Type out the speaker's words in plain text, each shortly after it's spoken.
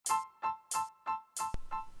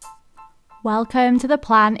Welcome to the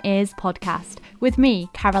Plan Is podcast with me,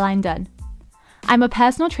 Caroline Dunn. I'm a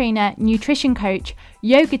personal trainer, nutrition coach,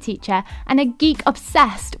 yoga teacher, and a geek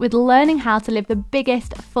obsessed with learning how to live the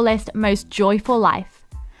biggest, fullest, most joyful life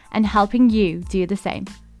and helping you do the same.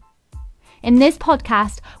 In this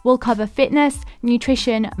podcast, we'll cover fitness,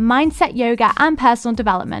 nutrition, mindset yoga, and personal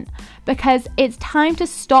development because it's time to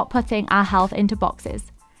stop putting our health into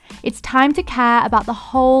boxes. It's time to care about the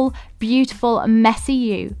whole beautiful, messy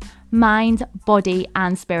you, mind, body,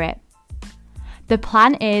 and spirit. The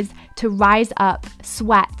plan is to rise up,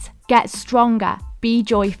 sweat, get stronger, be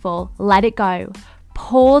joyful, let it go,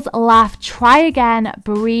 pause, laugh, try again,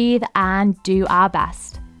 breathe, and do our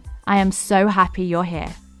best. I am so happy you're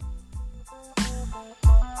here.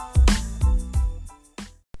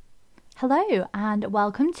 Hello, and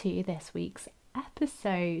welcome to this week's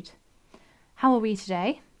episode. How are we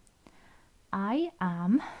today? I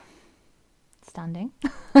am standing,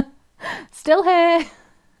 still here.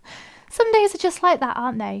 Some days are just like that,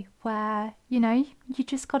 aren't they? Where, you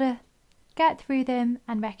just gotta get through them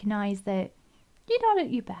and recognise that you're not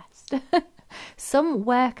at your best. Some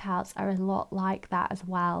workouts are a lot like that as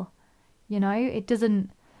well.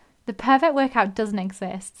 The perfect workout doesn't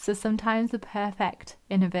exist. So sometimes the perfect,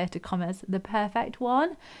 in inverted commas, the perfect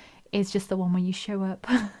one is just the one where you show up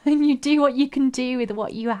and you do what you can do with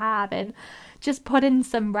what you have and just put in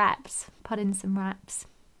some reps.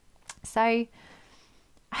 So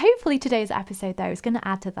hopefully today's episode, though, is going to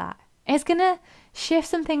add to that. It's going to shift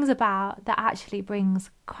some things about that actually brings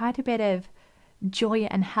quite a bit of joy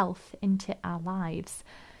and health into our lives.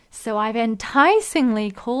 So I've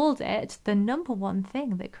enticingly called it the number one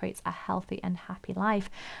thing that creates a healthy and happy life.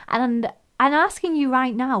 And I'm asking you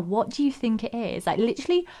right now, what do you think it is? Like,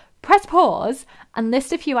 literally press pause and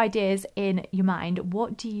list a few ideas in your mind.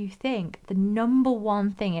 What do you think the number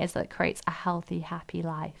one thing is that creates a healthy, happy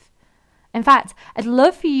life? In fact, I'd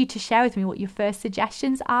love for you to share with me what your first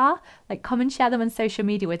suggestions are. Like, come and share them on social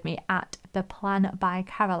media with me at The Plan by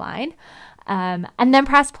Caroline. And then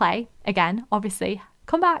press play again, obviously.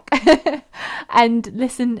 Come back and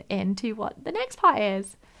listen in to what the next part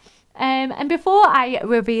is. And before I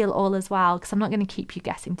reveal all as well, because I'm not going to keep you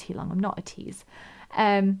guessing too long, I'm not a tease,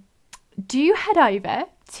 do head over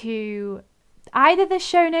to either the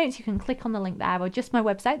show notes, you can click on the link there, or just my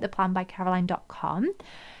website, theplanbycaroline.com.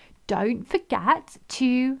 Don't forget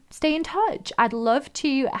to stay in touch. I'd love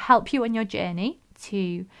to help you on your journey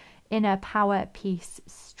to inner power, peace,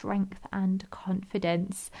 strength, and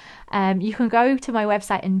confidence. You can go to my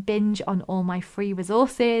website and binge on all my free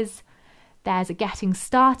resources. There's a getting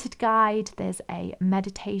started guide, there's a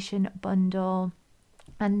meditation bundle,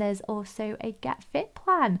 and there's also a get fit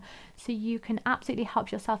plan. So you can absolutely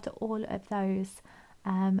help yourself to all of those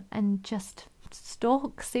and just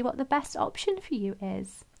stalk, see what the best option for you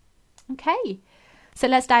is. Okay, so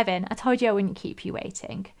let's dive in. I told you I wouldn't keep you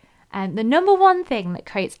waiting. And the number one thing that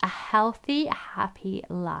creates a healthy, happy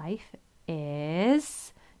life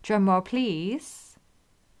is, drumroll please,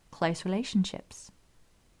 close relationships.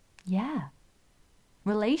 Yeah,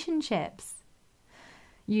 relationships.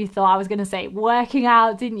 You thought I was going to say working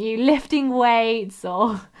out, didn't you? Lifting weights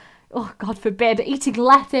or, oh, God forbid, eating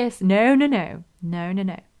lettuce. No.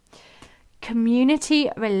 Community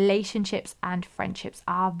relationships and friendships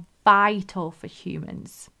are vital for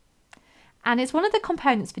humans. And it's one of the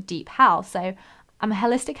components for deep health. So I'm a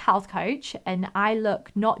holistic health coach and I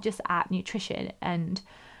look not just at nutrition and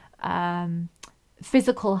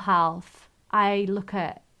physical health. I look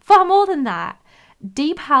at far more than that.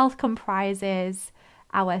 Deep health comprises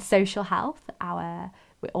our social health,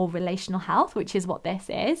 or relational health, which is what this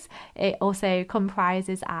is. It also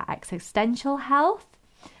comprises our existential health.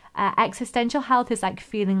 Existential health is like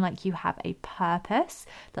feeling like you have a purpose,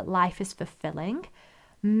 that life is fulfilling.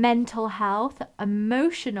 Mental health,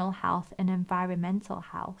 emotional health, and environmental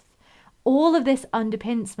health. All of this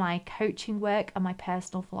underpins my coaching work and my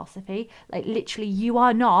personal philosophy. Like, literally, you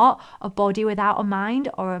are not a body without a mind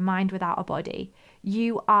or a mind without a body.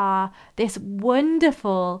 You are this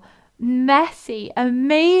wonderful, messy,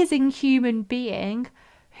 amazing human being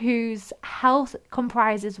whose health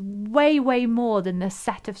comprises way, way more than the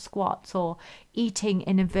set of squats or eating,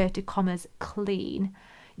 in inverted commas, clean.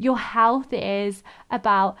 Your health is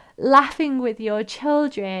about laughing with your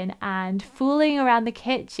children and fooling around the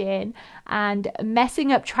kitchen and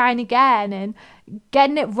messing up, trying again and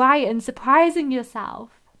getting it right and surprising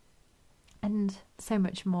yourself and so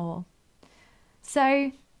much more.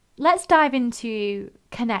 So let's dive into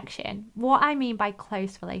connection, what I mean by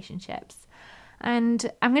close relationships.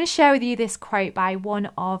 And I'm going to share with you this quote by one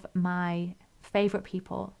of my favourite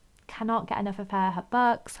people. Cannot get enough of her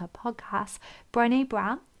books, her podcasts. Brené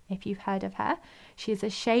Brown if you've heard of her. She's a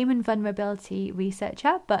shame and vulnerability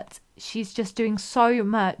researcher, but she's just doing so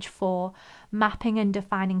much for mapping and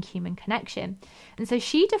defining human connection. And so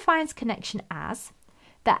she defines connection as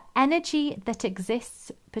the energy that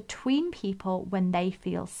exists between people when they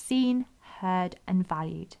feel seen, heard, and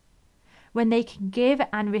valued, when they can give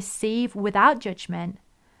and receive without judgment,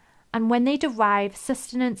 and when they derive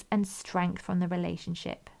sustenance and strength from the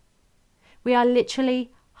relationship. We are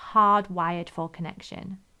literally hardwired for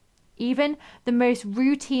connection. Even the most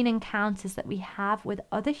routine encounters that we have with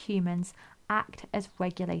other humans act as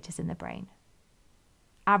regulators in the brain.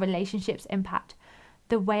 Our relationships impact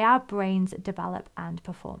the way our brains develop and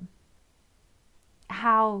perform.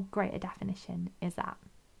 How great a definition is that?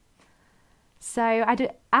 So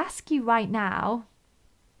I'd ask you right now,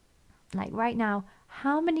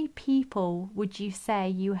 how many people would you say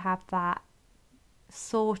you have that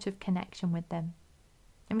sort of connection with them?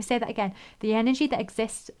 Let me say that again. The energy that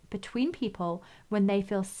exists between people when they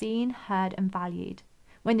feel seen, heard, and valued,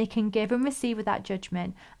 when they can give and receive without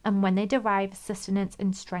judgment, and when they derive sustenance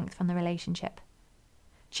and strength from the relationship.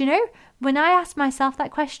 Do you know, when I ask myself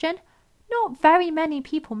that question, not very many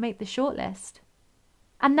people make the shortlist.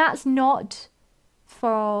 And that's not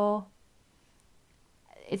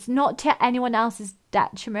it's not to anyone else's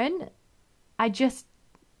detriment. I just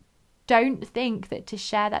don't think that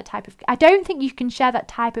I don't think you can share that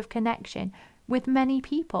type of connection with many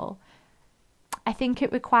people. I think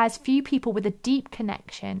it requires few people with a deep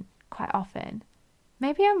connection quite often.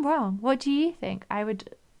 Maybe I'm wrong. What do you think? I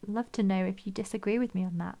would love to know if you disagree with me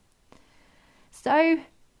on that. So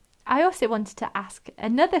I also wanted to ask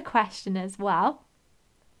another question as well,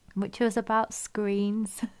 which was about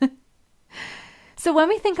screens. So when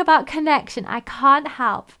we think about connection, I can't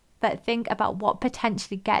help but think about what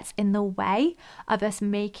potentially gets in the way of us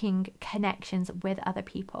making connections with other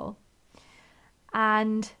people.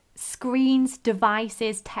 And screens,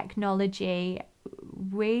 devices, technology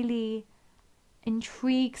really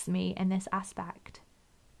intrigues me in this aspect.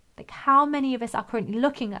 Like, how many of us are currently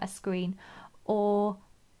looking at a screen or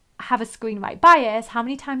have a screen right by us? How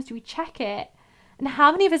many times do we check it? And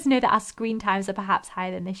how many of us know that our screen times are perhaps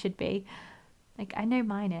higher than they should be? Like, I know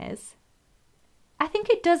mine is. I think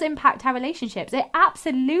it does impact our relationships. It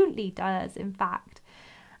absolutely does, in fact.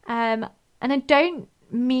 And I don't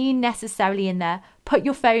mean necessarily in the put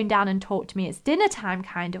your phone down and talk to me, it's dinner time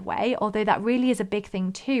kind of way, although that really is a big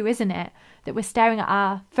thing too, isn't it? That we're staring at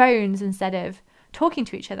our phones instead of talking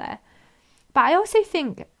to each other. But I also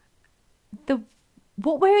think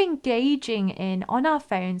what we're engaging in on our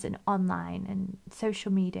phones and online and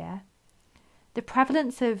social media, the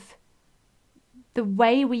prevalence of the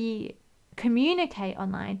way we communicate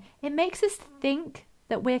online, it makes us think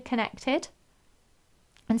that we're connected.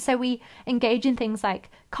 And so we engage in things like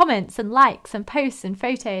comments and likes and posts and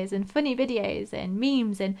photos and funny videos and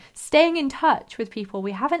memes and staying in touch with people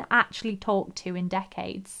we haven't actually talked to in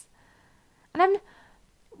decades. And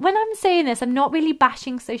when I'm saying this, I'm not really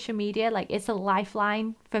bashing social media. Like, it's a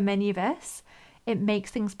lifeline for many of us. It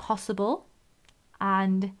makes things possible.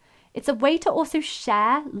 And it's a way to also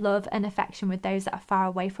share love and affection with those that are far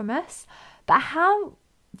away from us. But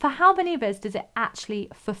for how many of us does it actually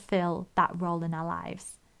fulfill that role in our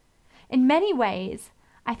lives? In many ways,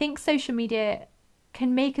 I think social media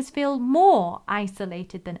can make us feel more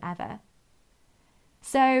isolated than ever.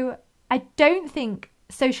 So I don't think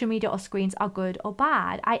social media or screens are good or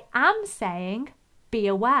bad. I am saying be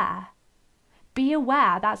aware. Be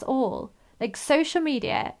aware, that's all. Like, social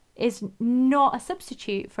media is not a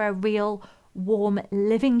substitute for a real, warm,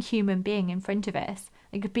 living human being in front of us.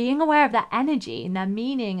 Like, being aware of their energy and their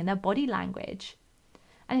meaning and their body language.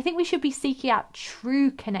 And I think we should be seeking out true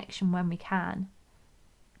connection when we can.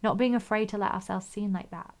 Not being afraid to let ourselves seem like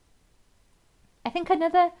that. I think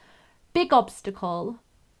another big obstacle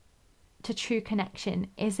to true connection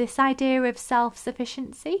is this idea of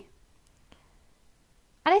self-sufficiency.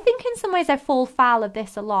 And I think in some ways I fall foul of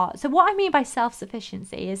this a lot. So what I mean by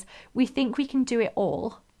self-sufficiency is we think we can do it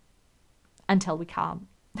all until we can't.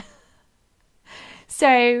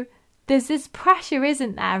 So there's this pressure,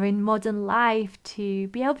 isn't there, in modern life to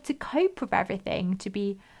be able to cope with everything, to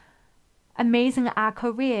be amazing at our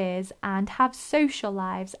careers and have social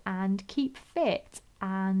lives and keep fit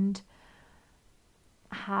and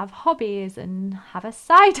have hobbies and have a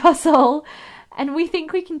side hustle. And we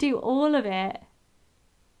think we can do all of it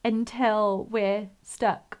until we're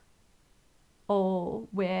stuck or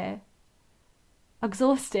we're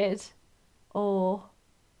exhausted or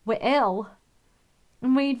we're ill.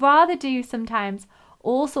 And we'd rather do sometimes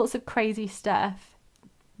all sorts of crazy stuff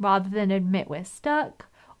rather than admit we're stuck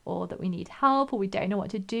or that we need help or we don't know what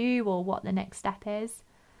to do or what the next step is.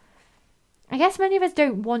 I guess many of us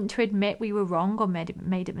don't want to admit we were wrong or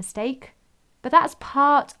made a mistake, but that's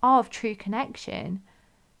part of true connection.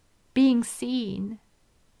 Being seen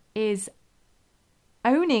is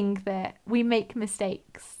owning that we make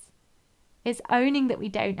mistakes. It's owning that we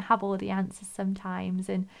don't have all the answers sometimes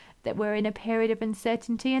and that we're in a period of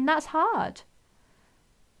uncertainty, and that's hard.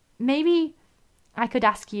 Maybe I could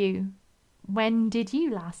ask you, when did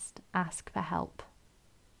you last ask for help?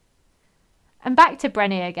 And back to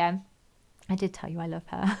Brené again. I did tell you I love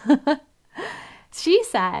her. She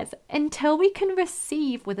says, until we can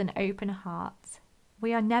receive with an open heart,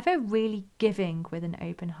 we are never really giving with an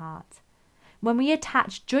open heart. When we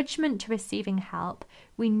attach judgment to receiving help,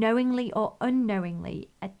 we knowingly or unknowingly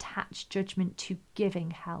attach judgment to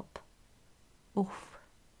giving help. Oof.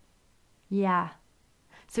 Yeah.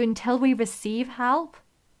 So until we receive help,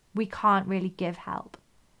 we can't really give help.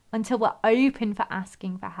 Until we're open for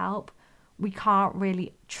asking for help, we can't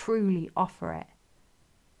really truly offer it.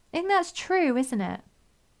 I think that's true, isn't it?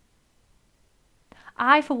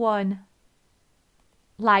 I, for one,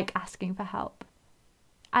 like asking for help.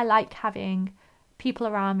 I like having people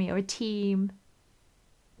around me or a team,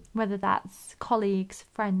 whether that's colleagues,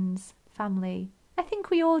 friends, family. I think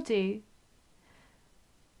we all do.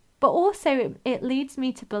 But also it leads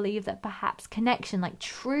me to believe that perhaps connection, like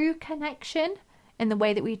true connection, in the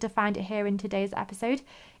way that we've defined it here in today's episode,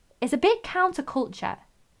 is a bit counterculture,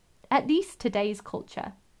 at least today's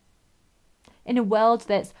culture. In a world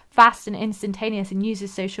that's fast and instantaneous and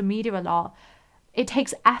uses social media a lot, it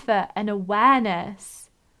takes effort and awareness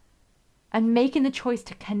and making the choice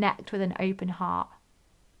to connect with an open heart.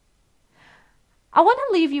 I want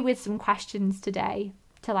to leave you with some questions today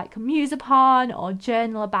to muse upon or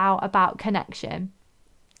journal about connection.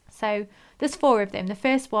 So there's 4 of them. The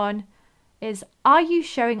first one is, are you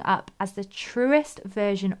showing up as the truest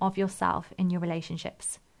version of yourself in your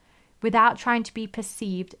relationships without trying to be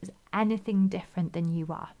perceived as anything different than you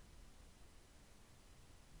are?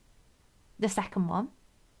 The second one,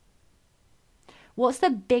 what's the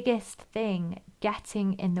biggest thing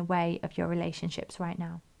getting in the way of your relationships right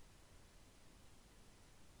now?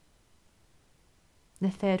 The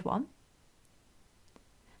third one,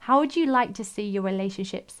 how would you like to see your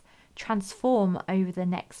relationships transform over the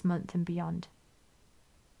next month and beyond?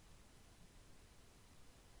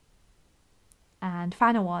 And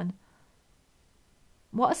final one,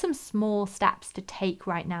 what are some small steps to take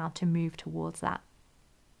right now to move towards that?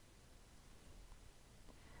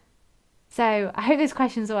 So I hope those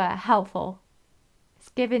questions were helpful.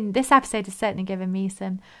 This episode has certainly given me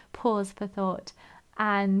some pause for thought.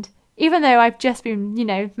 And even though I've just been,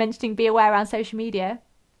 mentioning be aware around social media,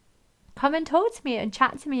 come and talk to me and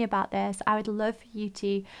chat to me about this. I would love for you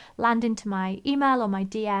to land into my email or my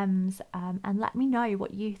DMs and let me know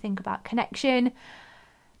what you think about connection,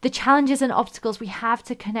 the challenges and obstacles we have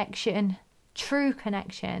to connection, true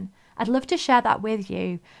connection. I'd love to share that with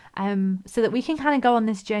you so that we can kind of go on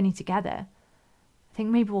this journey together. I think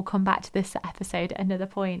maybe we'll come back to this episode at another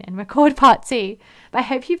point and record part 2. But I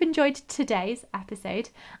hope you've enjoyed today's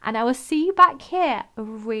episode, and I will see you back here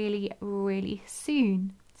really, really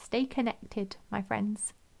soon. Stay connected, my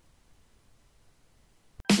friends.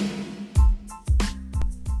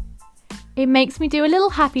 It makes me do a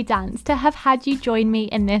little happy dance to have had you join me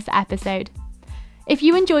in this episode. If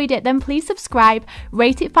you enjoyed it, then please subscribe,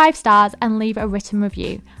 rate it 5 stars, and leave a written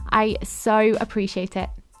review. I so appreciate it.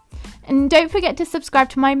 And don't forget to subscribe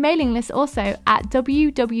to my mailing list also at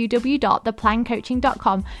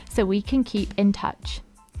www.theplancoaching.com so we can keep in touch.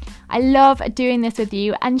 I love doing this with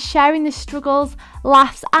you and sharing the struggles,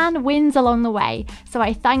 laughs, and wins along the way, so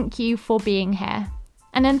I thank you for being here.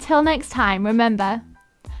 And until next time, remember,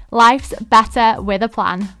 life's better with a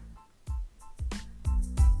plan.